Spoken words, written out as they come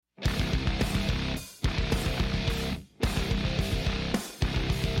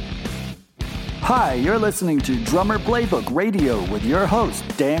Hi, you're listening to Drummer Playbook Radio with your host,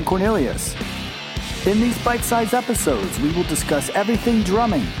 Dan Cornelius. In these bite-sized episodes, we will discuss everything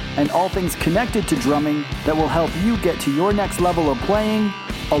drumming and all things connected to drumming that will help you get to your next level of playing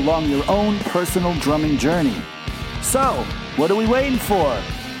along your own personal drumming journey. So, what are we waiting for?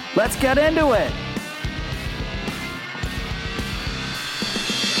 Let's get into it!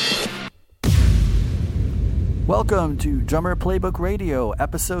 Welcome to Drummer Playbook Radio,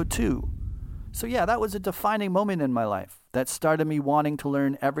 Episode 2. So yeah, that was a defining moment in my life that started me wanting to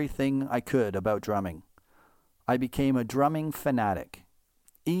learn everything I could about drumming. I became a drumming fanatic.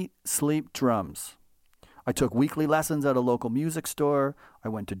 Eat, sleep, drums. I took weekly lessons at a local music store. I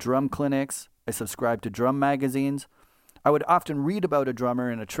went to drum clinics. I subscribed to drum magazines. I would often read about a drummer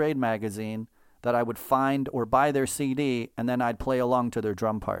in a trade magazine that I would find or buy their CD, and then I'd play along to their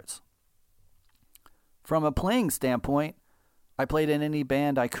drum parts. From a playing standpoint, I played in any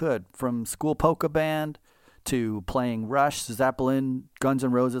band I could, from school polka band to playing Rush, Zeppelin, Guns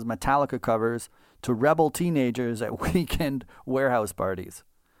N' Roses, Metallica covers, to rebel teenagers at weekend warehouse parties.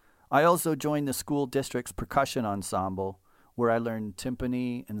 I also joined the school district's percussion ensemble, where I learned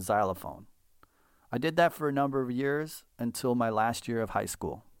timpani and xylophone. I did that for a number of years until my last year of high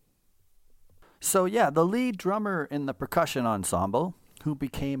school. So yeah, the lead drummer in the percussion ensemble, who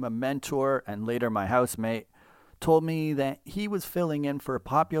became a mentor and later my housemate, told me that he was filling in for a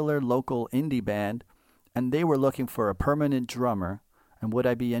popular local indie band and they were looking for a permanent drummer, and would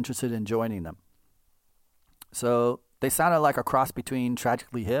I be interested in joining them? So they sounded like a cross between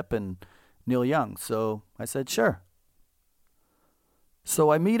Tragically Hip and Neil Young, so I said sure.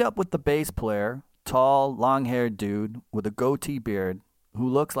 So I meet up with the bass player, tall, long-haired dude with a goatee beard who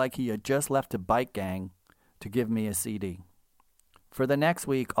looks like he had just left a bike gang, to give me a CD. For the next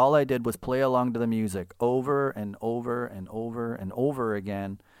week, all I did was play along to the music over and over and over and over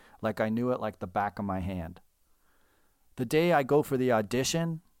again, like I knew it like the back of my hand. The day I go for the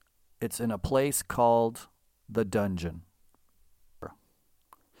audition, it's in a place called The Dungeon.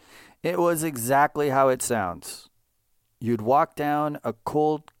 It was exactly how it sounds. You'd walk down a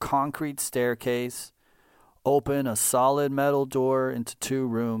cold concrete staircase, open a solid metal door into 2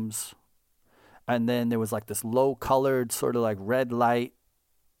 rooms, and then there was like this low-colored sort of like red light,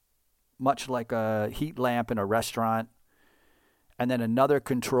 much like a heat lamp in a restaurant. And then another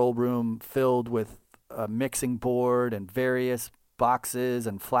control room filled with a mixing board and various boxes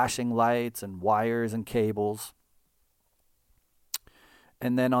and flashing lights and wires and cables.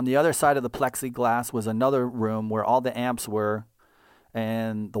 And then on the other side of the plexiglass was another room where all the amps were,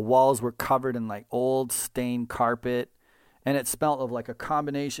 and the walls were covered in like old stained carpet. And it smelled of like a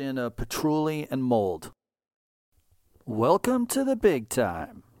combination of patchouli and mold. Welcome to the big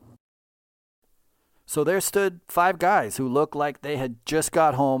time. So there stood 5 guys who looked like they had just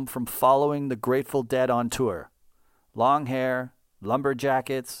got home from following the Grateful Dead on tour. Long hair,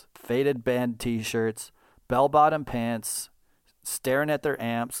 lumberjackets, faded band t-shirts, bell-bottom pants, staring at their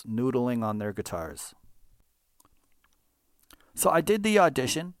amps, noodling on their guitars. So I did the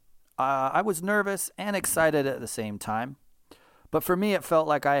audition. I was nervous and excited at the same time. But for me, it felt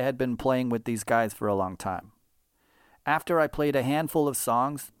like I had been playing with these guys for a long time. After I played a handful of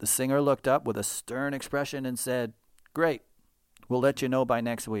songs, the singer looked up with a stern expression and said, "Great, we'll let you know by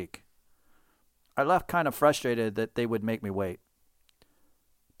next week." I left kind of frustrated that they would make me wait.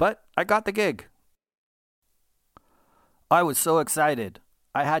 But I got the gig. I was so excited.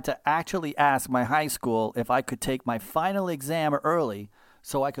 I had to actually ask my high school if I could take my final exam early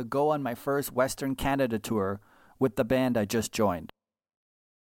so I could go on my first Western Canada tour with the band I just joined.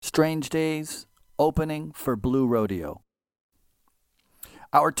 Strange Days, opening for Blue Rodeo.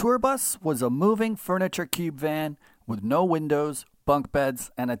 Our tour bus was a moving furniture cube van with no windows, bunk beds,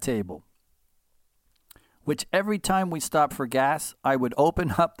 and a table, which every time we stopped for gas, I would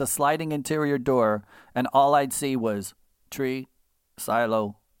open up the sliding interior door and all I'd see was tree,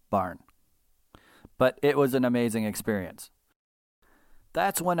 silo, barn. But it was an amazing experience.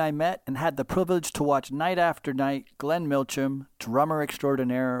 That's when I met and had the privilege to watch night after night Glenn Milcham, drummer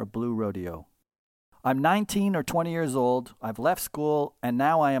extraordinaire of Blue Rodeo. I'm 19 or 20 years old, I've left school, and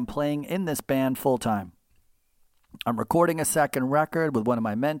now I am playing in this band full-time. I'm recording a second record with one of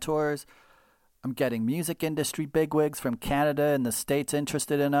my mentors. I'm getting music industry bigwigs from Canada and the States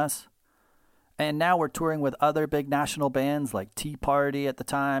interested in us. And now we're touring with other big national bands like Tea Party at the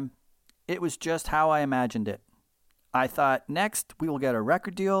time. It was just how I imagined it. I thought, next, we will get a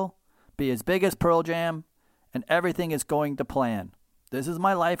record deal, be as big as Pearl Jam, and everything is going to plan. This is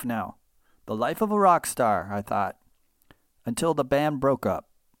my life now. The life of a rock star, I thought. Until the band broke up.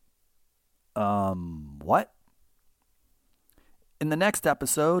 What? In the next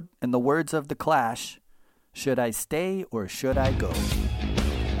episode, in the words of The Clash, should I stay or should I go?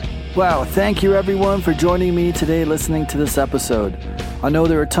 Wow, thank you everyone for joining me today listening to this episode. I know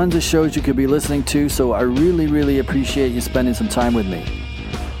there are tons of shows you could be listening to, so I really appreciate you spending some time with me.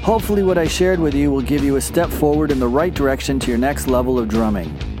 Hopefully what I shared with you will give you a step forward in the right direction to your next level of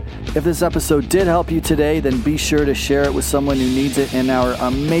drumming. If this episode did help you today, then be sure to share it with someone who needs it in our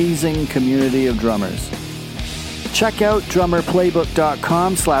amazing community of drummers. Check out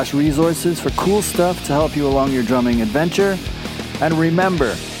drummerplaybook.com/resources for cool stuff to help you along your drumming adventure. And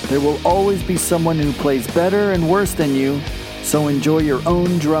remember, there will always be someone who plays better and worse than you, so enjoy your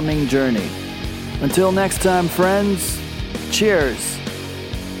own drumming journey. Until next time, friends, cheers.